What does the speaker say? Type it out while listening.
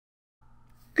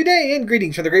Good day and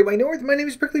greetings from the Great White North. My name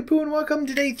is Prickly Poo and welcome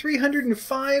to day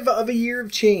 305 of a year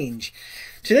of change.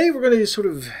 Today we're going to sort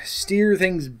of steer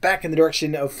things back in the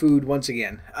direction of food once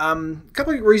again. A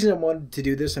couple of reasons I wanted to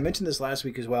do this. I mentioned this last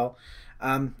week as well.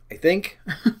 I think.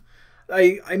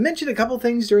 I mentioned a couple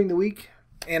things during the week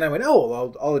and I went,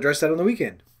 oh, I'll address that on the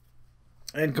weekend.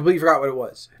 And completely forgot what it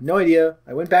was. No idea.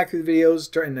 I went back through the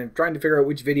videos trying to figure out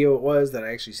which video it was that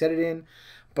I actually said it in.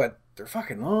 But they're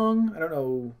fucking long. I don't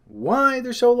know why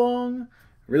they're so long.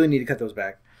 I really need to cut those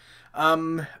back.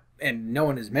 And no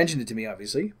one has mentioned it to me,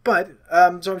 obviously. But,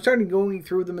 so I'm starting going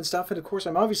through them and stuff. And, of course,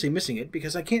 I'm obviously missing it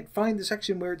because I can't find the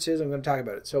section where it says I'm going to talk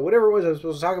about it. So whatever it was I was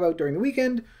supposed to talk about during the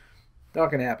weekend, not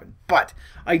going to happen. But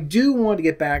I do want to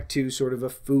get back to sort of a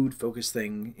food-focused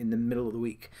thing in the middle of the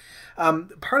week.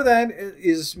 Part of that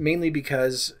is mainly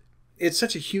because it's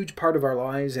such a huge part of our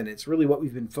lives and it's really what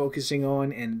we've been focusing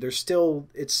on, and it's still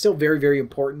very, very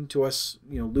important to us,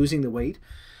 losing the weight.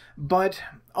 But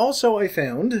also I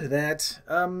found that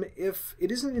if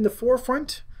it isn't in the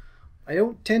forefront, I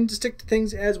don't tend to stick to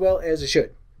things as well as I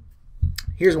should.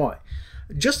 Here's why.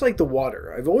 Just like the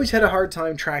water, I've always had a hard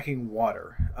time tracking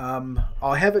water.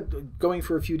 I'll have it going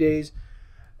for a few days.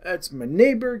 That's my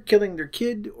neighbor killing their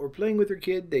kid or playing with their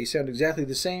kid. They sound exactly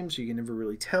the same, so you can never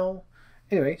really tell.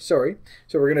 Anyway, sorry.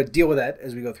 So we're going to deal with that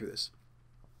as we go through this.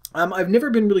 I've never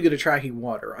been really good at tracking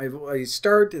water. I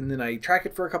start and then I track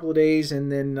it for a couple of days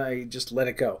and then I just let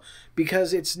it go.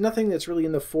 Because it's nothing that's really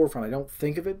in the forefront. I don't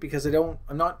think of it because I'm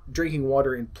not drinking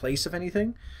water in place of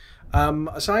anything.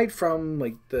 Aside from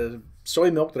like the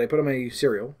soy milk that I put on my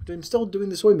cereal, I'm still doing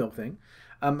the soy milk thing.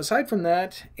 Aside from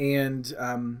that, and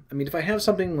if I have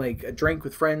something like a drink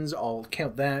with friends, I'll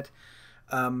count that.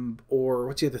 Or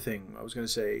what's the other thing? I was going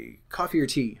to say coffee or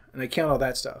tea, and I count all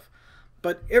that stuff.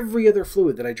 But every other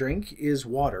fluid that I drink is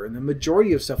water, and the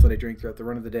majority of stuff that I drink throughout the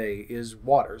run of the day is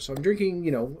water. So I'm drinking,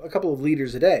 a couple of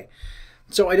liters a day.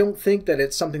 So I don't think that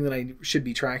it's something that I should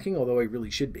be tracking, although I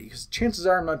really should be, because chances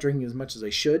are I'm not drinking as much as I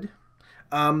should.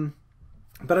 But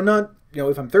I'm not,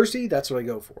 if I'm thirsty, that's what I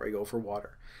go for. I go for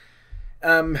water. I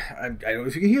don't know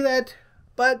if you can hear that,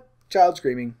 but child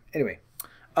screaming. Anyway,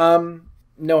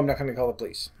 no, I'm not going to call the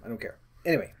police. I don't care.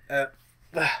 Anyway,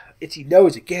 itchy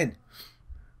nose again.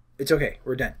 It's okay.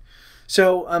 We're done.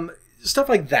 So, stuff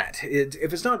like that.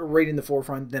 If it's not right in the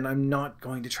forefront, then I'm not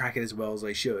going to track it as well as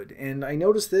I should. And I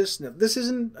noticed this. Now, this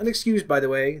isn't an excuse, by the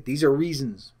way. These are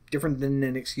reasons. Different than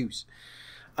an excuse.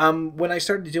 When I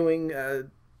started doing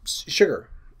sugar,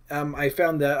 I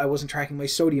found that I wasn't tracking my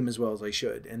sodium as well as I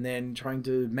should. And then trying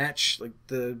to match like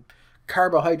the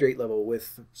carbohydrate level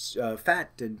with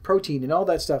fat and protein and all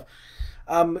that stuff.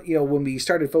 When we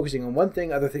started focusing on one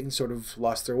thing, other things sort of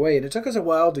lost their way. And it took us a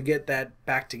while to get that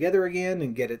back together again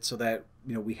and get it so that,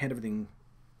 we had everything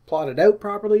plotted out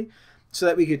properly so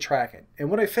that we could track it. And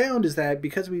what I found is that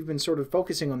because we've been sort of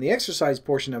focusing on the exercise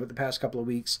portion of it the past couple of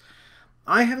weeks,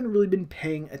 I haven't really been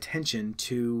paying attention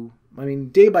to,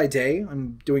 day by day,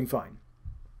 I'm doing fine.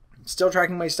 I'm still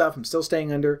tracking my stuff. I'm still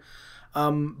staying under.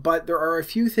 But there are a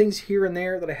few things here and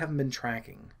there that I haven't been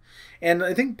tracking. And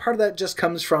I think part of that just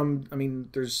comes from,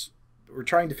 we're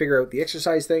trying to figure out the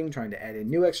exercise thing, trying to add in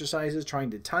new exercises,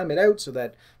 trying to time it out so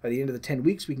that by the end of the 10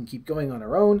 weeks we can keep going on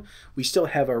our own. We still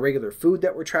have our regular food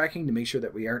that we're tracking to make sure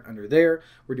that we aren't under there.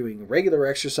 We're doing regular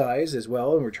exercise as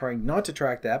well, and we're trying not to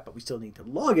track that, but we still need to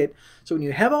log it. So when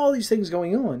you have all these things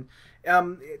going on,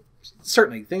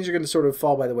 certainly things are going to sort of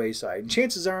fall by the wayside. And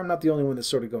chances are I'm not the only one that's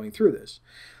sort of going through this.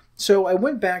 So I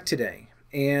went back today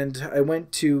and I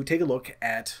went to take a look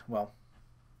at,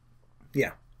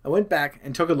 I went back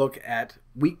and took a look at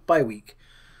week by week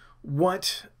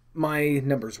what my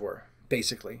numbers were,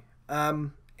 basically.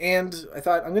 And I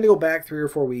thought I'm going to go back 3 or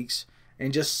 4 weeks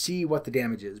and just see what the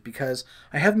damage is, because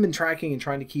I haven't been tracking and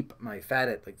trying to keep my fat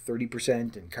at like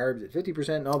 30% and carbs at 50%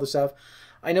 and all this stuff.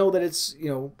 I know that it's,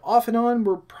 off and on,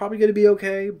 we're probably going to be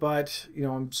okay, but,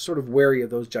 I'm sort of wary of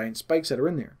those giant spikes that are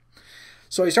in there.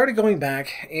 So I started going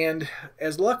back, and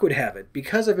as luck would have it,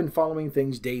 because I've been following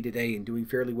things day to day and doing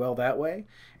fairly well that way,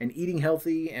 and eating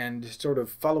healthy and sort of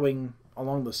following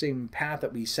along the same path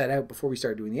that we set out before we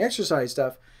started doing the exercise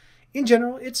stuff, in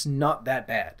general, it's not that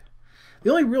bad.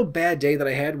 The only real bad day that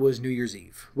I had was New Year's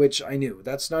Eve, which I knew.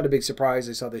 That's not a big surprise.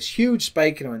 I saw this huge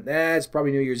spike, and I went, that's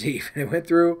probably New Year's Eve. And it went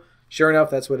through. Sure enough,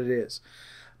 that's what it is.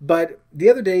 But the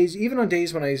other days, even on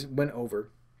days when I went over,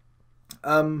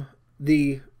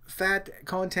 the fat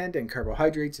content and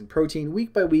carbohydrates and protein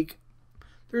week by week,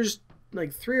 there's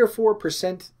like 3 or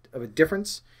 4% of a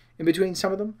difference in between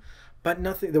some of them, but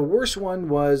nothing. The worst one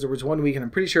was, there was one week, and I'm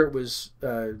pretty sure it was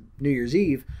New Year's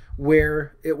Eve,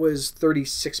 where it was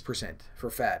 36% for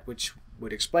fat, which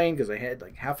would explain because I had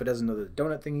like half a dozen of the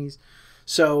donut thingies.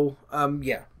 So,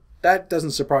 yeah, that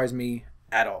doesn't surprise me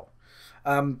at all.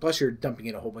 Plus, you're dumping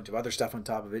in a whole bunch of other stuff on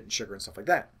top of it and sugar and stuff like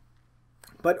that.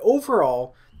 But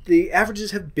overall, the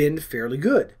averages have been fairly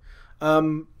good.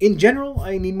 In general,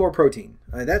 I need more protein.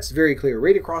 That's very clear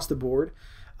right across the board.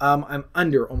 I'm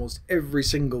under almost every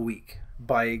single week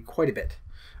by quite a bit.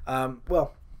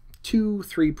 Well,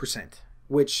 2-3%,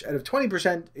 which out of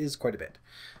 20% is quite a bit.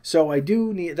 So I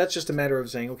do need, that's just a matter of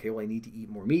saying, okay, well, I need to eat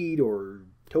more meat or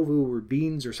tofu or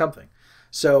beans or something.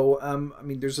 So, I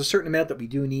mean, there's a certain amount that we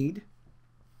do need.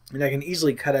 And I can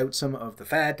easily cut out some of the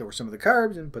fat or some of the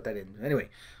carbs and put that in. Anyway,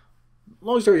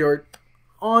 long story short,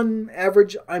 on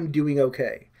average, I'm doing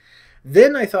okay.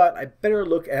 Then I thought I better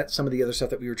look at some of the other stuff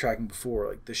that we were tracking before,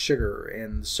 like the sugar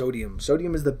and the sodium.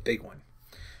 Sodium is the big one.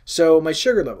 So my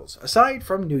sugar levels, aside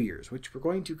from New Year's, which we're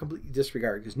going to completely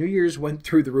disregard because New Year's went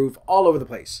through the roof all over the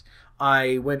place.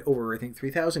 I went over, I think,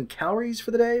 3,000 calories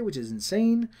for the day, which is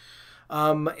insane.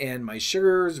 And my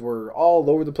sugars were all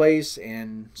over the place,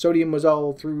 and sodium was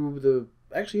all through the...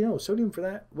 Actually, no, sodium for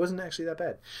that wasn't actually that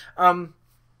bad.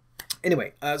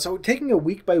 Anyway, so taking a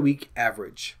week-by-week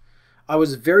average, I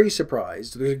was very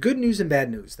surprised. There's a good news and bad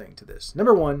news thing to this.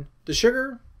 Number one, the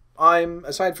sugar,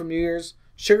 aside from New Year's,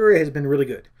 sugar has been really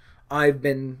good. I've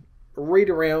been right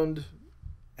around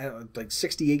like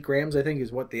 68 grams, I think,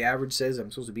 is what the average says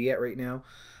I'm supposed to be at right now.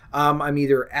 I'm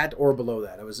either at or below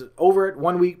that. I was over it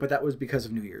 1 week, but that was because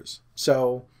of New Year's.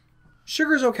 So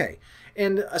sugar's okay.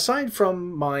 And aside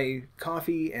from my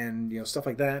coffee and stuff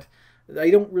like that, I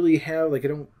don't really have, like, I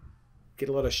don't get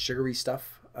a lot of sugary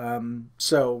stuff.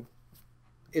 So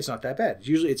it's not that bad.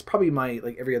 It's probably my,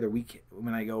 like, every other week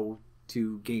when I go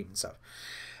to game and stuff.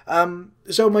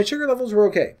 So my sugar levels were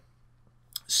okay.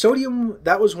 Sodium,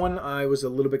 that was one I was a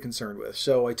little bit concerned with.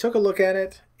 So I took a look at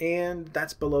it, and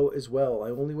that's below as well. I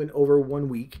only went over 1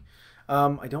 week.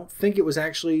 I don't think it was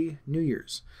actually New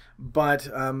Year's. But,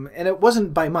 and it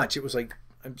wasn't by much. It was like,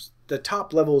 the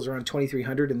top level is around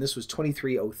 2,300, and this was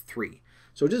 2,303.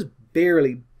 So just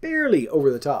barely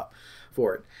over the top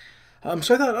for it.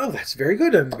 So I thought, oh, that's very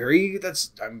good. I'm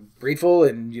grateful,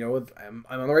 and, I'm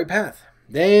on the right path.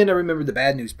 Then I remembered the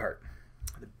bad news part.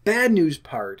 The bad news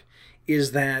part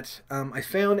is that I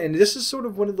found, and this is sort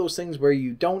of one of those things where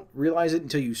you don't realize it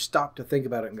until you stop to think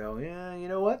about it and go, yeah, you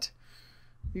know what?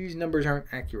 These numbers aren't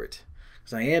accurate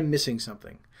because I am missing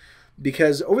something.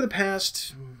 Because over the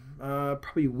past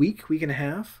probably week and a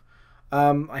half,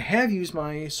 I have used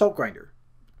my salt grinder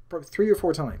probably 3 or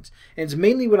 4 times. And it's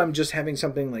mainly when I'm just having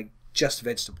something like just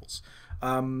vegetables.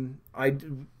 I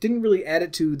didn't really add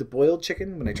it to the boiled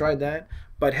chicken when I tried that,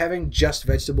 but having just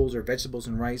vegetables or vegetables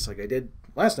and rice like I did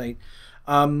last night,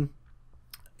 I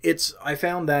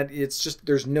found that it's just,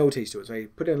 there's no taste to it. So I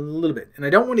put in a little bit, and I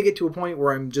don't want to get to a point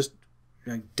where I'm just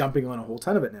dumping on a whole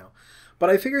ton of it now. But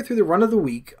I figure through the run of the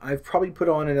week, I've probably put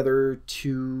on another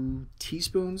 2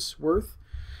 teaspoons worth.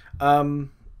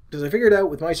 Because I figured out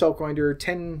with my salt grinder,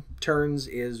 10 turns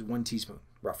is 1 teaspoon,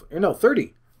 roughly. Or no,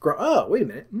 30. Oh, wait a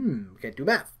minute. Can't do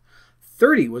math.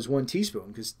 30 was 1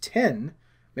 teaspoon, because 10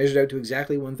 measured out to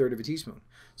exactly 1/3 of a teaspoon.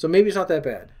 So maybe it's not that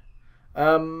bad.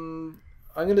 I'm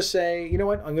going to say, you know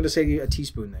what? I'm going to say a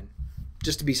teaspoon then,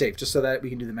 just to be safe, just so that we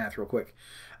can do the math real quick.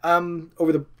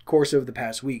 Over the course of the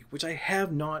past week, which I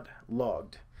have not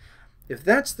logged. If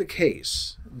that's the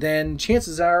case, then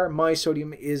chances are my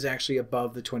sodium is actually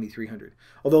above the 2,300.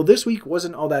 Although this week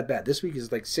wasn't all that bad. This week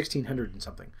is like 1,600 and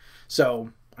something.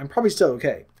 So I'm probably still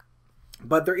okay.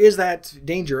 But there is that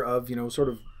danger of, sort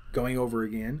of going over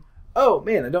again. Oh,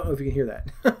 man, I don't know if you can hear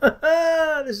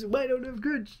that. This is why I don't have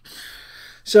good.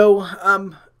 So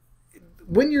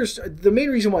the main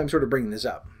reason why I'm sort of bringing this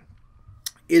up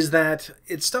is that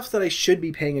it's stuff that I should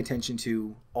be paying attention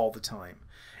to all the time.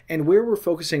 And where we're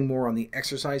focusing more on the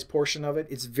exercise portion of it,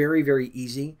 it's very, very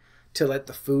easy to let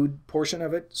the food portion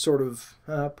of it sort of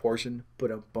and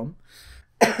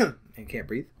can't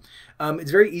breathe.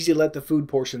 It's very easy to let the food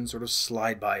portion sort of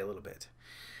slide by a little bit.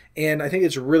 And I think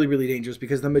it's really, really dangerous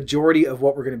because the majority of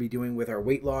what we're going to be doing with our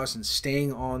weight loss and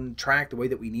staying on track the way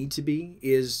that we need to be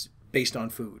is based on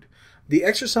food. The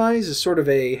exercise is sort of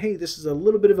hey, this is a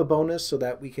little bit of a bonus so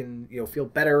that we can, feel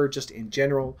better just in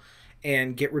general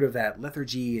and get rid of that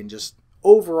lethargy and just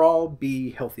overall be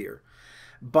healthier.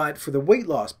 But for the weight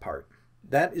loss part,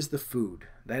 that is the food.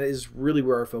 That is really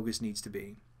where our focus needs to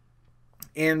be.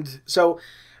 And so,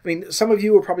 I mean, some of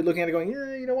you are probably looking at it going,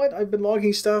 yeah, you know what? I've been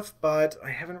logging stuff, but I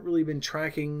haven't really been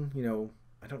tracking,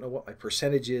 I don't know what my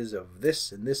percentage is of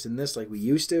this and this and this like we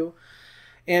used to.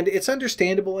 And it's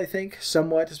understandable, I think,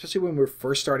 somewhat, especially when we're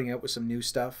first starting out with some new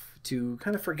stuff, to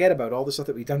kind of forget about all the stuff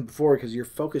that we've done before because you're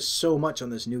focused so much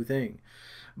on this new thing.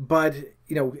 But,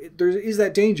 you know, there is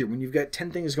that danger when you've got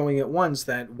 10 things going at once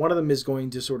that one of them is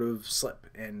going to sort of slip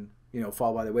and, you know,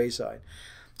 fall by the wayside.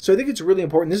 So I think it's really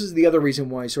important. This is the other reason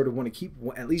why I sort of want to keep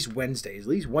at least Wednesdays, at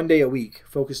least one day a week,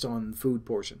 focused on the food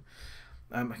portion.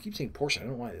 I keep saying portion. I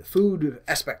don't know why. The food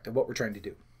aspect of what we're trying to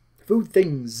do. Food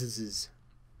things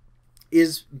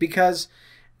is because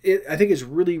I think it's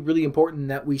really, really important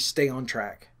that we stay on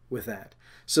track with that.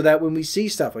 So that when we see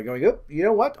stuff like going, oh, you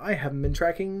know what? I haven't been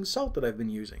tracking salt that I've been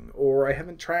using. Or I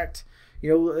haven't tracked, you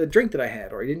know, a drink that I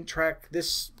had. Or I didn't track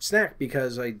this snack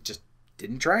because I just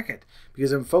didn't track it.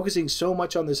 Because I'm focusing so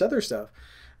much on this other stuff.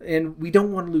 And we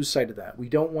don't want to lose sight of that. We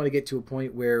don't want to get to a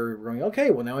point where we're going,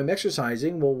 okay, well, now I'm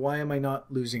exercising. Well, why am I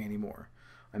not losing anymore?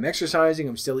 I'm exercising,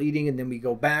 I'm still eating, and then we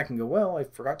go back and go, well, I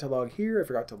forgot to log here, I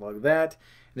forgot to log that.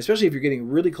 And especially if you're getting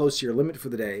really close to your limit for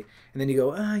the day, and then you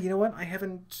go, you know what, I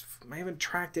haven't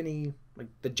tracked any, like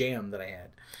the jam that I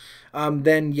had.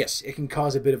 Then yes, it can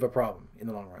cause a bit of a problem in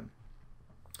the long run.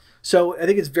 So I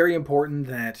think it's very important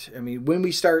that, I mean, when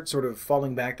we start sort of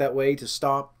falling back that way, to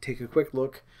stop, take a quick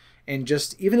look, and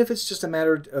just, even if it's just a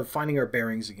matter of finding our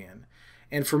bearings again.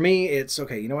 And for me, it's,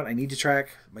 okay, you know what, I need to track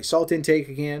my salt intake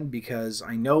again because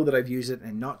I know that I've used it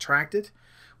and not tracked it,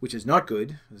 which is not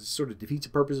good. It sort of defeats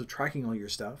the purpose of tracking all your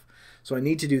stuff. So I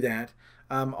need to do that.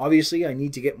 Obviously, I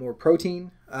need to get more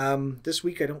protein. This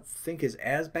week I don't think is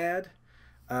as bad.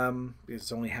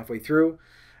 It's only halfway through.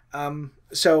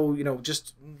 So, you know,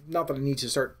 just not that I need to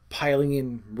start piling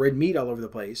in red meat all over the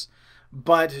place,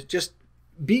 but just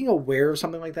being aware of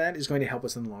something like that is going to help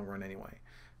us in the long run anyway.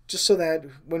 Just so that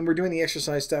when we're doing the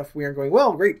exercise stuff, we aren't going,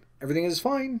 well, great, everything is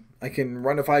fine. I can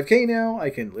run a 5K now. I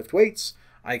can lift weights.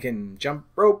 I can jump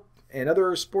rope and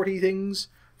other sporty things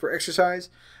for exercise.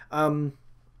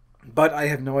 But I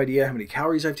have no idea how many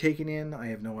calories I've taken in. I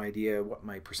have no idea what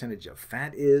my percentage of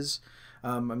fat is.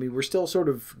 I mean, we're still sort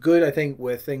of good, I think,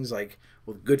 with things like,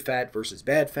 well, good fat versus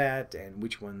bad fat and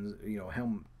which ones, you know,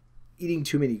 how eating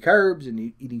too many carbs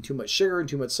and eating too much sugar and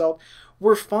too much salt.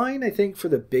 We're fine, I think, for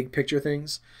the big picture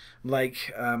things, like,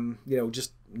 you know,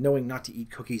 just knowing not to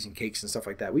eat cookies and cakes and stuff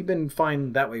like that. We've been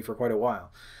fine that way for quite a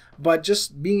while. But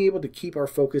just being able to keep our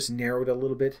focus narrowed a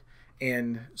little bit.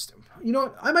 And, you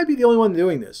know, I might be the only one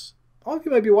doing this. All of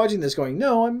you might be watching this going,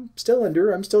 no, I'm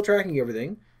still tracking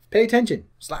everything. Pay attention.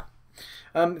 Slap.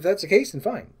 If that's the case, then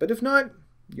fine. But if not,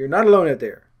 you're not alone out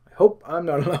there. I hope I'm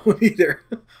not alone either.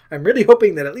 I'm really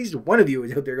hoping that at least one of you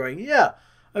is out there going, yeah,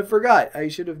 I forgot. I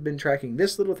should have been tracking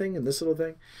this little thing and this little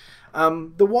thing.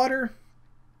 The water,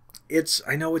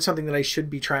 I know it's something that I should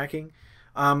be tracking.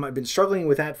 I've been struggling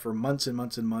with that for months and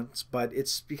months and months, but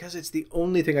it's because it's the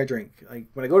only thing I drink. Like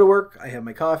when I go to work, I have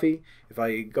my coffee. If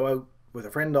I go out with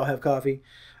a friend, I'll have coffee.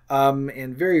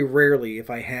 And very rarely, if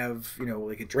I have, you know,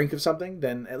 like a drink of something,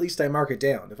 then at least I mark it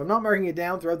down. If I'm not marking it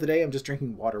down throughout the day, I'm just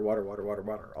drinking water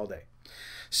all day.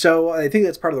 So I think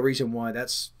that's part of the reason why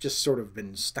that's just sort of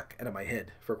been stuck out of my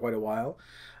head for quite a while.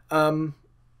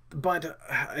 But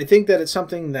I think that it's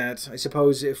something that I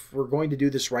suppose if we're going to do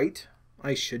this right,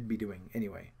 I should be doing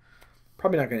anyway.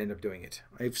 Probably not going to end up doing it.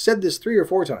 I've said this 3 or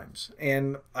 4 times,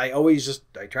 and I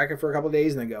track it for a couple of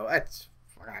days and then go,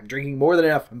 I'm drinking more than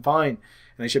enough. I'm fine.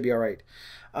 And I should be all right.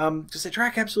 Because I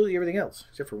track absolutely everything else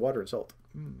except for water and salt.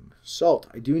 Salt.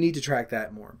 I do need to track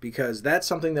that more because that's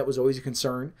something that was always a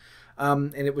concern.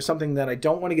 And it was something that I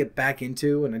don't want to get back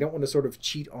into, and I don't want to sort of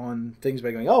cheat on things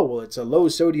by going, oh, well, it's a low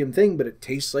sodium thing, but it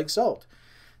tastes like salt.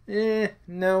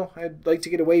 No, I'd like to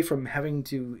get away from having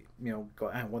to, you know, go,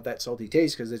 I want that salty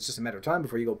taste because it's just a matter of time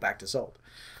before you go back to salt.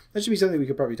 That should be something we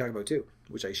could probably talk about too,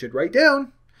 which I should write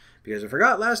down because I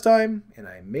forgot last time, and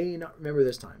I may not remember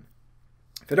this time.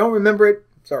 If I don't remember it,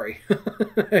 sorry.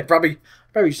 I'm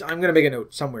going to make a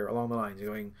note somewhere along the lines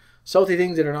going salty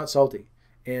things that are not salty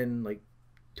and like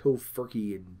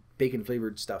tofurkey and bacon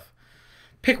flavored stuff.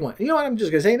 Pick one. You know what? I'm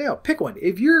just going to say now. Pick one.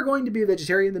 If you're going to be a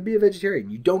vegetarian, then be a vegetarian.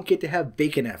 You don't get to have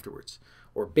bacon afterwards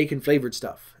or bacon flavored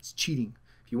stuff. It's cheating.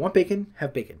 If you want bacon,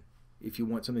 have bacon. If you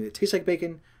want something that tastes like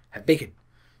bacon, have bacon.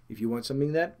 If you want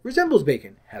something that resembles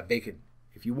bacon, have bacon.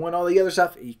 If you want all the other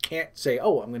stuff, you can't say,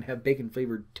 oh, I'm going to have bacon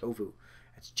flavored tofu.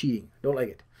 That's cheating. Don't like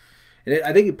it. And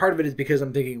I think part of it is because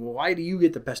I'm thinking, well, why do you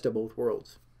get the best of both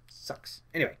worlds? Sucks.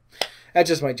 Anyway, that's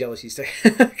just my jealousy stick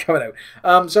coming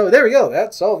out. So there we go.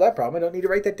 That solved that problem. I don't need to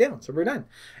write that down. So we're done.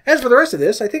 As for the rest of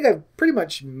this, I think I've pretty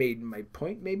much made my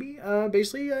point, maybe.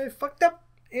 Basically, I fucked up.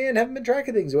 and haven't been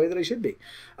tracking things the way that I should be.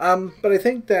 But I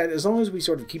think that as long as we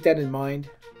sort of keep that in mind,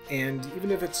 and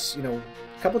even if it's, you know,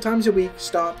 a couple times a week,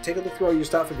 stop, take a look through all your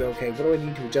stuff and go, okay, what do I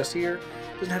need to adjust here?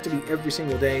 It doesn't have to be every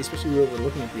single day, especially when we're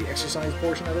looking at the exercise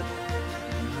portion of it.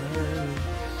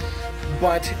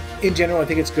 But in general, I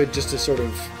think it's good just to sort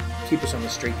of keep us on the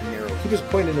straight and narrow, keep us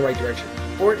pointed in the right direction,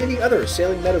 or any other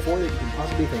sailing metaphor that you can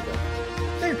possibly think of.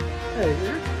 There.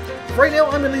 For right now,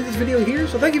 I'm going to leave this video here,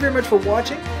 so thank you very much for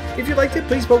watching. If you liked it,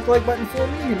 please poke the like button for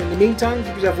me, and in the meantime,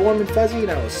 keep yourself warm and fuzzy,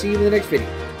 and I will see you in the next video.